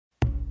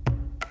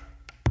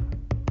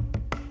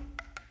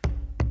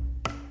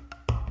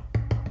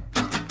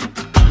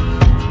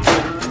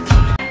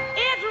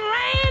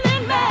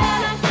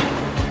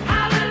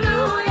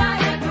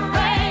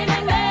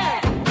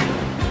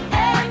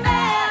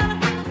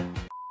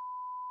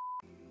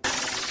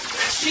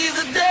She's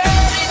a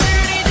dirty,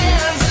 dirty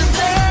dancer,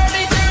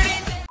 dirty, dirty.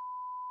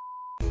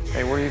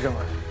 Hey, where are you going?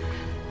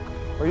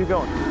 Where are you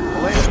going?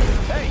 Elena!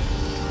 Hey!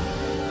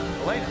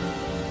 Elena!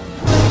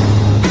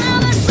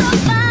 I'm a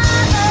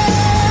survivor.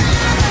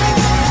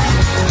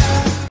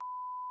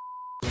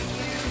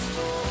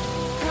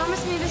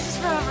 Promise me this is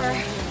forever.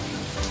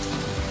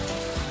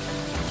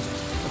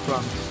 I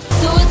promise.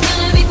 So it's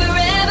gonna be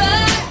forever.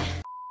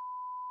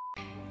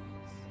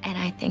 And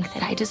I think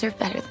that I deserve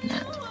better than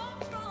that.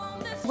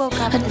 Woke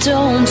up.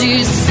 Don't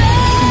you say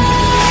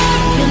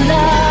you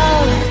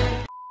love.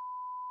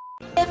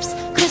 Lips,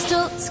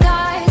 crystal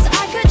skies.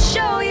 I could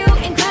show you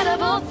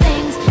incredible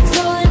things.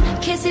 Stolen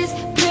kisses,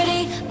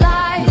 pretty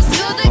lies.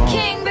 You're the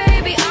king,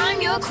 baby. I'm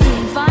your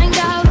queen. Find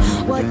out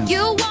what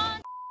you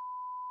want.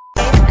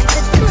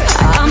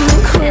 I'm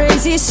the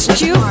crazy,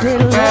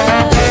 stupid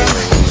love.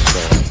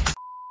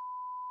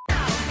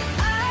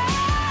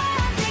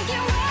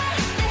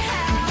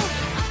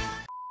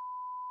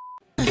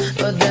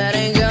 But that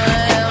ain't gonna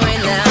help me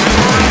now.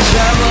 I'm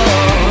trouble,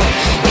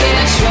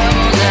 yeah,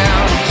 trouble now.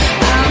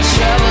 I'm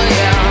trouble,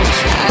 yeah.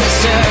 I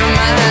disturb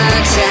my town.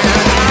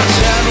 I'm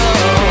trouble,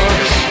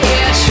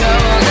 yeah,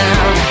 trouble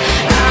now.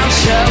 I'm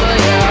trouble,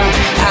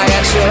 yeah. I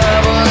got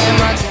trouble in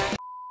my town.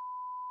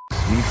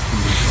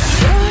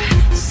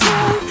 You're so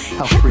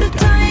How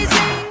freaked out are you?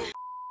 hypnotizing.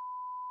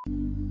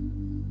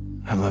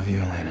 I love you,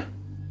 Elena.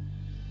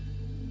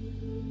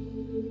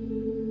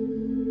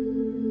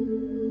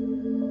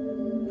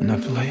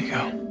 Enough to let you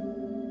go.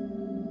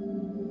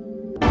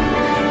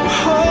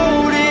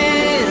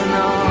 Holding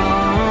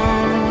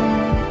on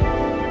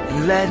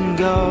and letting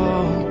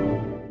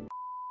go.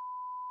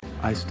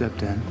 I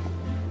stepped in,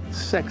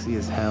 sexy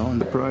as hell,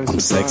 and surprise, I'm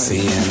surprise.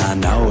 sexy and I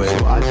know it.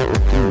 So I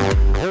stepped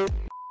in.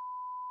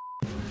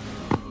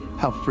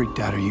 How freaked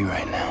out are you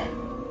right now?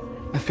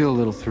 I feel a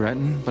little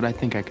threatened, but I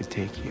think I could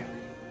take you.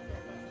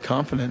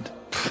 Confident.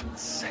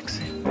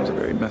 Sexy. It was a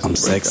very messy I'm breakup.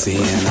 sexy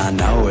and I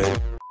know it.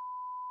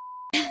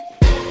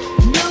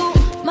 New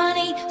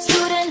money,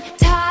 suit and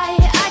tie.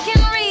 I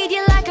can read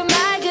you like a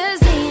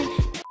magazine.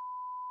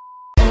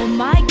 Oh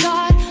my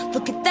God,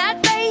 look at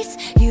that face.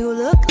 You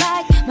look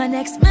like my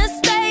next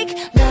mistake.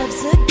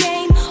 Love's a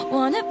game,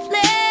 wanna play.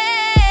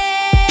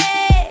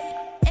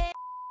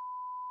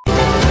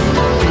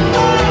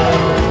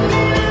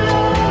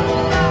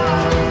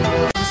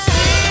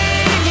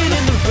 Singing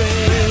in the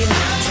rain,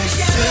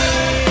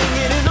 singing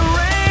in the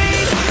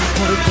rain.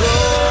 What a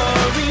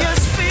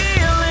glorious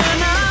feeling.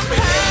 I'm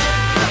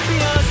happy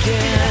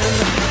again.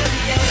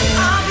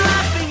 I'm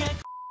laughing at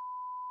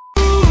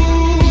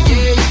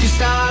yeah, you can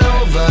start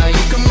over,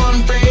 you can run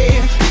free.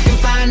 You can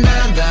find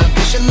other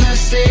fish in the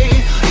sea.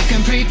 You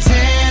can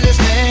pretend it's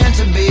meant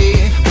to be,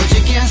 but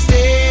you can't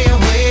stay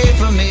away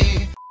from me.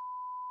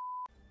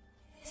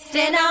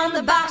 Stand on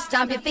the box,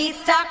 stomp your feet,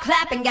 start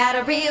clapping. Got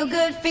a real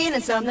good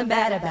feeling, something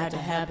bad about to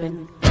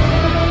happen.